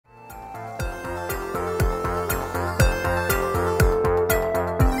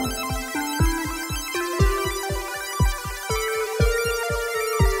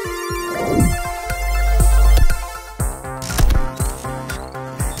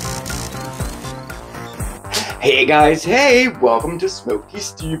Hey guys, hey, welcome to Smokey,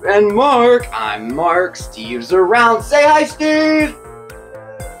 Steve, and Mark. I'm Mark, Steve's around. Say hi, Steve!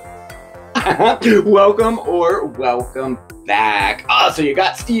 Welcome or welcome back. So you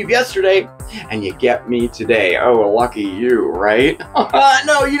got Steve yesterday, and you get me today. Oh, lucky you, right?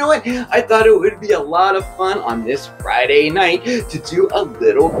 No, you know what? I thought it would be a lot of fun on this Friday night to do a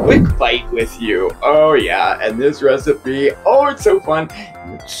little quick bite with you. Oh yeah, and this recipe, oh, it's so fun.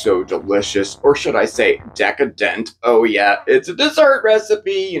 It's so delicious, or should I say decadent. Oh yeah, it's a dessert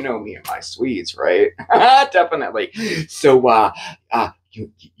recipe. You know me and my sweets, right? Definitely. So,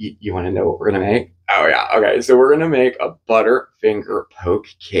 you want to know what we're gonna make? Oh yeah, okay. So we're gonna make a Butterfinger poke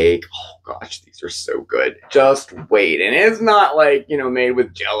cake. Oh gosh, these are so good. Just wait, and it's not like made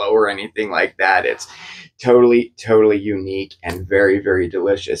with Jello or anything like that. It's totally unique and very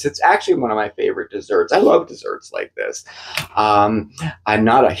delicious. It's actually one of my favorite desserts. I love desserts like this. I'm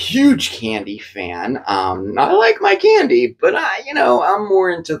not a huge candy fan. I like my candy, but I'm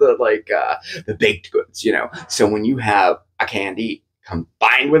more into the baked goods. So when you have a candy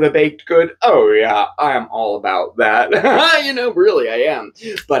combined with a baked good, oh yeah, I am all about that. Really I am.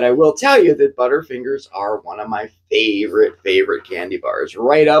 But I will tell you that Butterfingers are one of my favorite candy bars,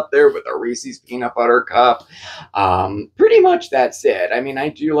 right up there with a Reese's peanut butter cup. Pretty much that's it. I mean, I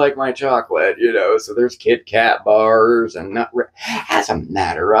do like my chocolate, so there's Kit Kat bars and as a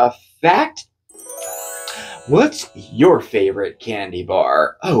matter of fact, what's your favorite candy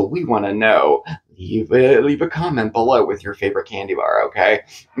bar? Oh, we want to know. Leave a comment below with your favorite candy bar, okay?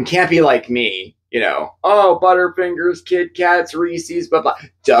 It can't be like me, oh, Butterfingers, Kit Kats, Reese's, blah, blah.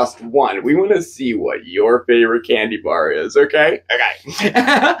 Just one. We want to see what your favorite candy bar is, okay? Okay.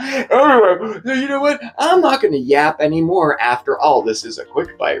 Anyway, so you know what? I'm not going to yap anymore. After all, this is a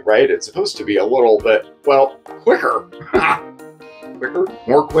quick bite, right? It's supposed to be a little bit, well, quicker. Quicker?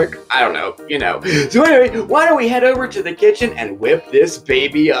 More quick? I don't know, So anyway, why don't we head over to the kitchen and whip this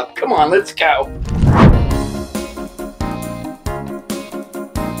baby up? Come on, let's go.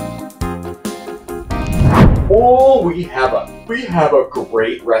 Oh, we have a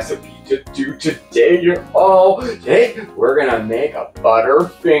great recipe to do today. Oh, today we're gonna make a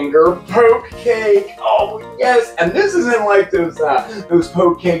Butterfinger poke cake. Oh yes, and this isn't like those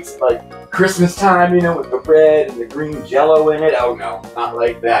poke cakes like Christmas time, with the red and the green Jello in it. Oh no, not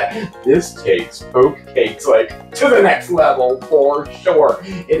like that. This takes poke cakes like to the next level for sure.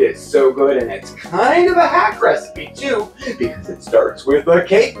 It is so good, and it's kind of a hack recipe too, because it starts with a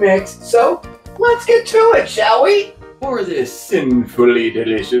cake mix. So let's get to it, shall we? For this sinfully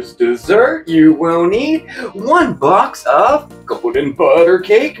delicious dessert, you will need 1 box of golden butter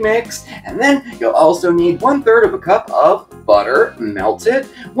cake mix, and then you'll also need 1/3 cup of butter melted,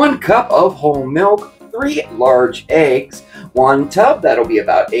 1 cup of whole milk, 3 large eggs, 1 tub, that'll be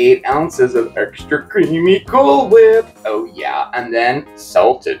about 8 ounces of extra creamy Cool Whip, oh yeah, and then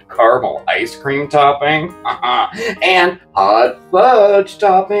salted caramel ice cream topping, and hot fudge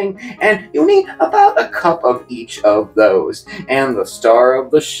topping, and you'll need about 1 cup of each of those, and the star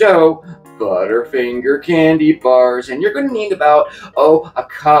of the show, Butterfinger candy bars, and you're going to need about, 1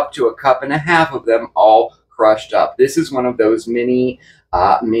 cup to 1.5 cups of them all crushed up. This is one of those mini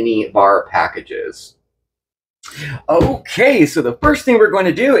bar packages. Okay, so the first thing we're going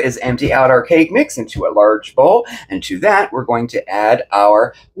to do is empty out our cake mix into a large bowl, and to that we're going to add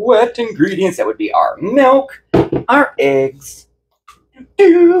our wet ingredients. That would be our milk, our eggs,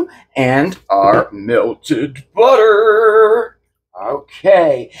 and our melted butter.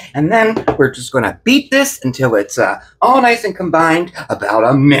 Okay, and then we're just going to beat this until it's all nice and combined, about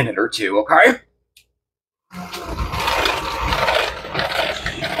a minute or two, okay?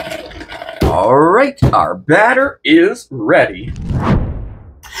 All right, our batter is ready.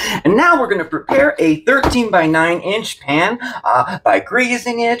 And now we're going to prepare a 13 by 9 inch pan by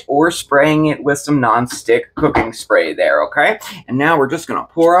greasing it or spraying it with some non-stick cooking spray there, okay? And now we're just going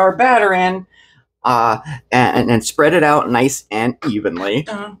to pour our batter in and spread it out nice and evenly.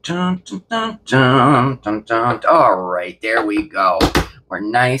 Dun, dun, dun, dun, dun, dun. All right, there we go. We're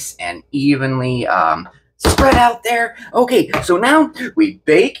nice and evenly spread out there. Okay, so now we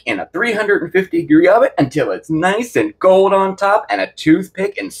bake in a 350-degree oven until it's nice and gold on top, and a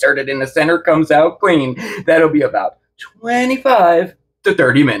toothpick inserted in the center comes out clean. That'll be about 25 to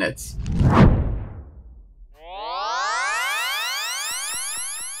 30 minutes.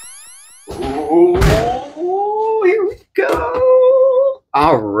 Ooh, here we go.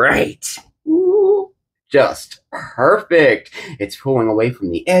 All right. Ooh, just perfect. It's pulling away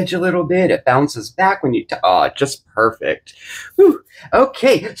from the edge a little bit. It bounces back when you, just perfect. Whew.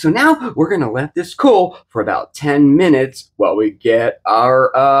 Okay, so now we're gonna let this cool for about 10 minutes while we get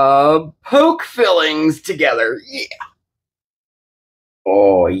our poke fillings together. Yeah.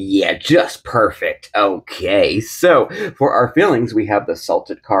 Oh, yeah, just perfect. Okay, so for our fillings, we have the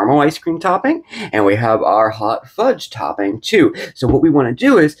salted caramel ice cream topping, and we have our hot fudge topping too. So what we want to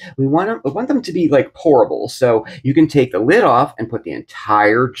do is we want them to be like pourable. So you can take the lid off and put the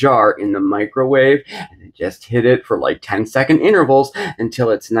entire jar in the microwave, and then just hit it for like 10-second intervals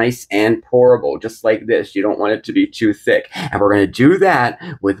until it's nice and pourable, just like this. You don't want it to be too thick. And we're going to do that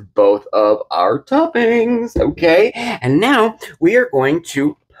with both of our toppings, okay? And now we are going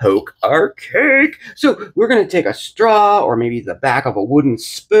to poke our cake. So we're going to take a straw or maybe the back of a wooden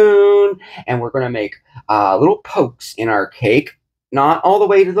spoon, and we're going to make little pokes in our cake, not all the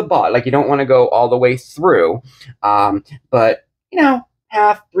way to the bottom. Like, you don't want to go all the way through, but, you know,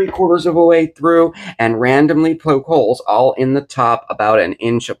 half, 3/4 of a way through, and randomly poke holes all in the top about an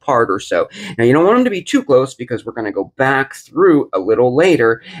inch apart or so. Now, you don't want them to be too close because we're going to go back through a little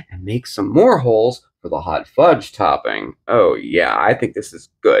later and make some more holes for the hot fudge topping. Oh, yeah, I think this is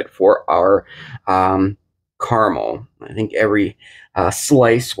good for our caramel. I think every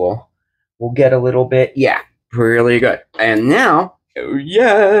slice will get a little bit, yeah, really good. And now, oh,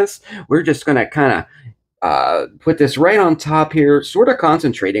 yes, we're just going to kind of put this right on top here, sort of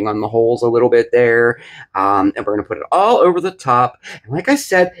concentrating on the holes a little bit there. And we're going to put it all over the top. And like I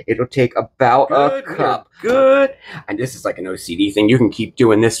said, it'll take about a cup. Good. And this is like an OCD thing. You can keep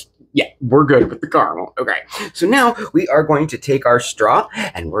doing this. Yeah, we're good with the caramel. Okay. So now we are going to take our straw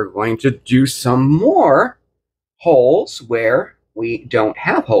and we're going to do some more holes where we don't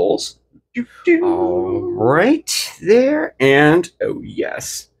have holes. All right there. And oh,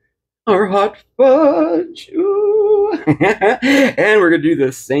 yes, our hot fudge. Ooh. And we're going to do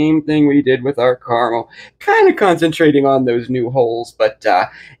the same thing we did with our caramel, kind of concentrating on those new holes, but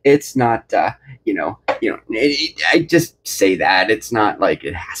it's not, I just say that. It's not like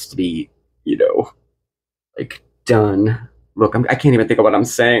it has to be, like done. Look, I can't even think of what I'm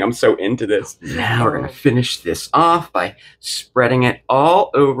saying. I'm so into this. Now we're going to finish this off by spreading it all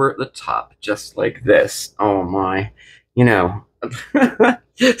over the top, just like this. Oh my,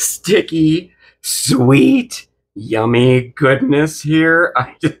 sticky, sweet, yummy goodness here.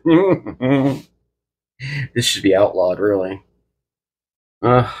 This should be outlawed, really.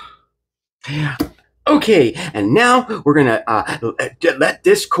 Okay, and now we're gonna let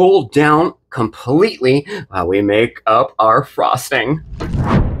this cool down completely while we make up our frosting.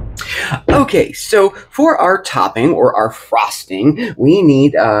 Okay, so for our topping or our frosting, we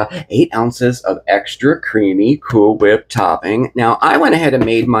need 8 ounces of extra creamy Cool Whip topping. Now, I went ahead and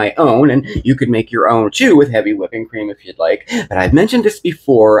made my own, and you could make your own too with heavy whipping cream if you'd like. But I've mentioned this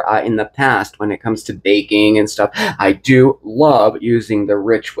before in the past when it comes to baking and stuff. I do love using the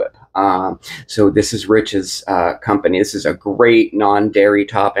Rich Whip. So this is Rich's company. This is a great non-dairy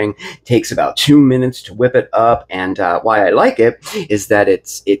topping. Takes about 2 minutes to whip it up, and why I like it is that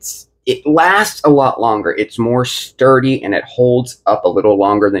it lasts a lot longer. It's more sturdy and it holds up a little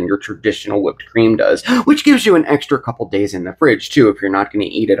longer than your traditional whipped cream does, which gives you an extra couple days in the fridge too if you're not going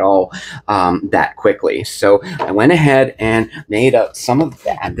to eat it all that quickly. So I went ahead and made up some of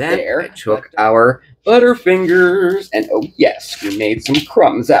that. And then I took our Butterfingers, and oh yes, we made some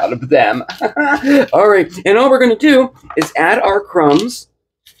crumbs out of them. All right, and all we're going to do is add our crumbs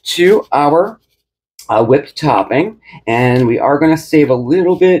to our whipped topping, and we are going to save a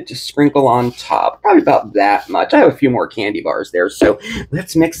little bit to sprinkle on top, probably about that much. I have a few more candy bars there, so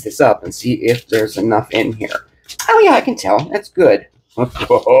let's mix this up and see if there's enough in here. Oh yeah, I can tell. That's good.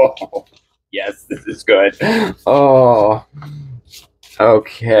 Oh, yes, this is good. Oh,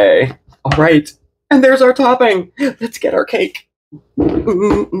 okay. All right, and there's our topping. Let's get our cake.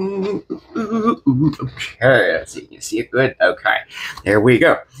 Okay, let's see. You see it good? Okay, there we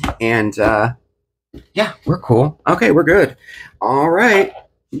go. And yeah, we're cool. Okay, we're good. All right.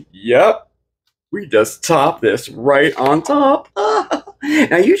 Yep. We just top this right on top. Now,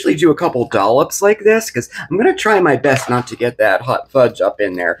 I usually do a couple dollops like this because I'm going to try my best not to get that hot fudge up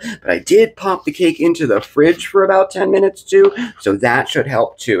in there. But I did pop the cake into the fridge for about 10 minutes too, so that should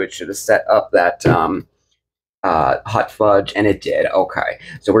help too. It should have set up that hot fudge, and it did. Okay,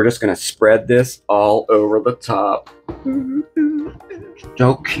 so we're just going to spread this all over the top.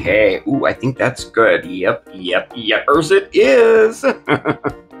 Okay, ooh, I think that's good. Yep, it is.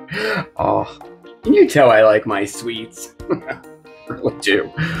 Oh, can you tell I like my sweets? Really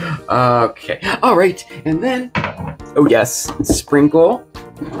do. Okay, all right, and then, oh yes, sprinkle.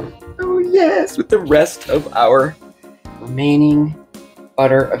 Oh yes, with the rest of our remaining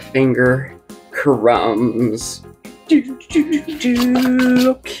Butterfinger crumbs.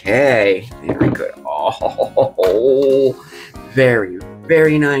 Okay, very good. Oh, very,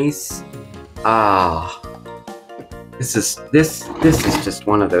 very nice. This is just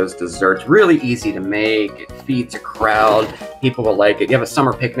one of those desserts. Really easy to make. It feeds a crowd. People will like it. You have a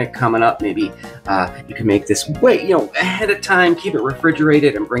summer picnic coming up. Maybe you can make this ahead of time. Keep it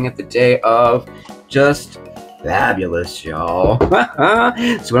refrigerated and bring it the day of. Just fabulous, y'all. So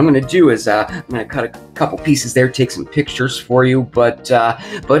what I'm gonna do is I'm gonna cut a couple pieces there, take some pictures for you. But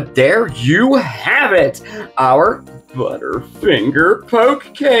there you have it, our Butterfinger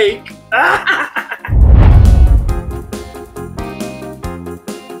poke cake.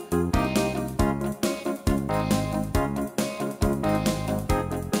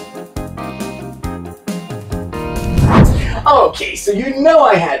 Okay, so you know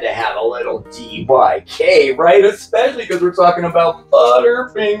I had to have a little DYK, right? Especially because we're talking about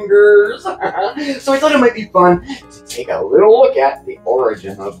Butterfingers. So I thought it might be fun to take a little look at the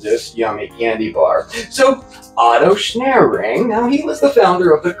origin of this yummy candy bar. So Otto Schnering, now he was the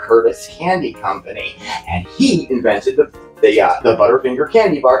founder of the Curtis Candy Company, and he invented the Butterfinger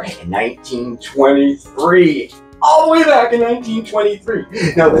candy bar in 1923. All the way back in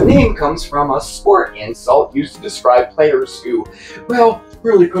 1923. Now, the name comes from a sport insult used to describe players who, well,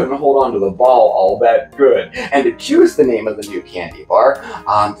 really couldn't hold on to the ball all that good. And to choose the name of the new candy bar,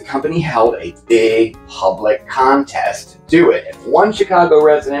 the company held a big public contest to do it. And one Chicago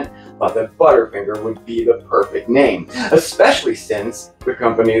resident thought that Butterfinger would be the perfect name, especially since the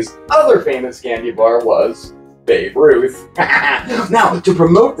company's other famous candy bar was Babe Ruth. Now, to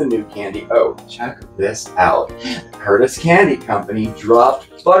promote the new candy, check this out. The Curtis Candy Company dropped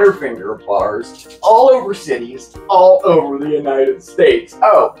Butterfinger bars all over cities, all over the United States.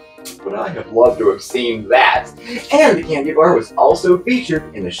 Oh, but I have loved to have seen that. And the candy bar was also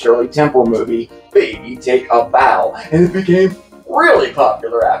featured in the Shirley Temple movie, Baby Take a Bow, and it became really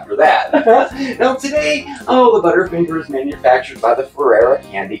popular after that. Now today, the Butterfinger is manufactured by the Ferrera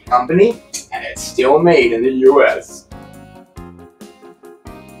Candy Company, and it's still made in the U.S.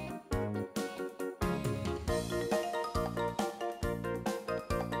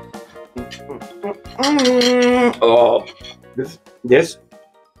 Oh, this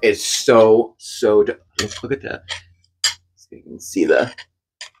is so look at that. So you can see the,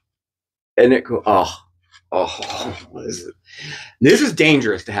 and it go, this is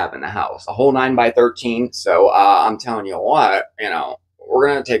dangerous to have in the house. A whole 9x13. So I'm telling you what, we're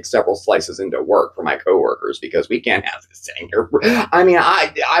gonna take several slices into work for my coworkers because we can't have this sitting here. I mean,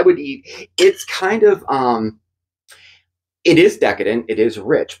 I would eat. It's kind of it is decadent. It is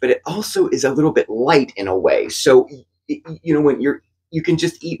rich, but it also is a little bit light in a way. So when you can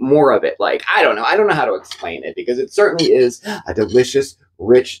just eat more of it. Like, I don't know how to explain it because it certainly is a delicious,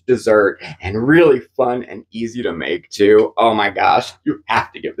 rich dessert and really fun and easy to make too. Oh my gosh, you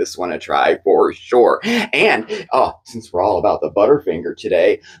have to give this one a try for sure. And since we're all about the Butterfinger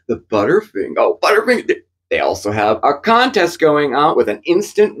today, Butterfinger, they also have a contest going on with an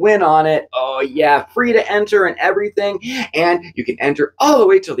instant win on it. Oh yeah, free to enter and everything. And you can enter all the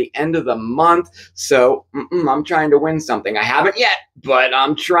way till the end of the month. So I'm trying to win something. I haven't yet, but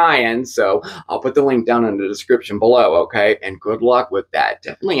I'm trying. So I'll put the link down in the description below, okay? And good luck with that.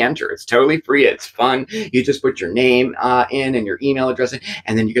 Definitely enter. It's totally free. It's fun. You just put your name in and your email address in,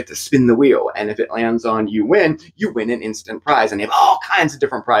 and then you get to spin the wheel. And if it lands on you win an instant prize. And they have all kinds of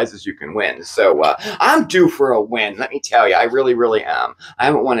different prizes you can win. So I'm due for a win. Let me tell you, I really, really am. I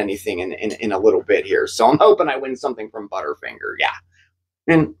haven't won anything in a little bit here. So I'm hoping I win something from Butterfinger. Yeah.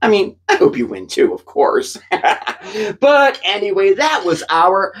 And I mean, I hope you win too, of course. But anyway, that was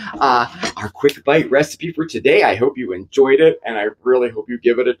our quick bite recipe for today. I hope you enjoyed it, and I really hope you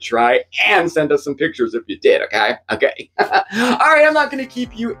give it a try and send us some pictures if you did, okay? Okay. All right, I'm not going to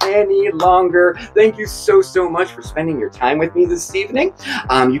keep you any longer. Thank you so much for spending your time with me this evening.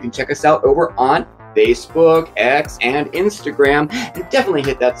 You can check us out over on Facebook, X, and Instagram, and definitely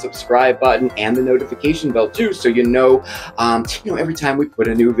hit that subscribe button and the notification bell too, so you know every time we put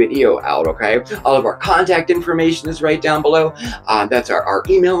a new video out. Okay, all of our contact information is right down below. That's our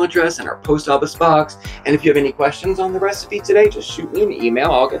email address and our post office box. And if you have any questions on the recipe today, just shoot me an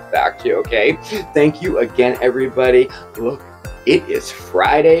email. I'll get back to you. Okay. Thank you again, everybody. Look, it is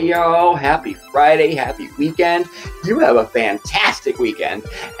Friday, y'all. Happy Friday, happy weekend. You have a fantastic weekend.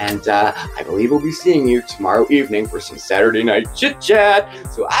 And I believe we'll be seeing you tomorrow evening for some Saturday night chit chat.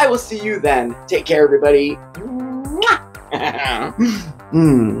 So I will see you then. Take care, everybody.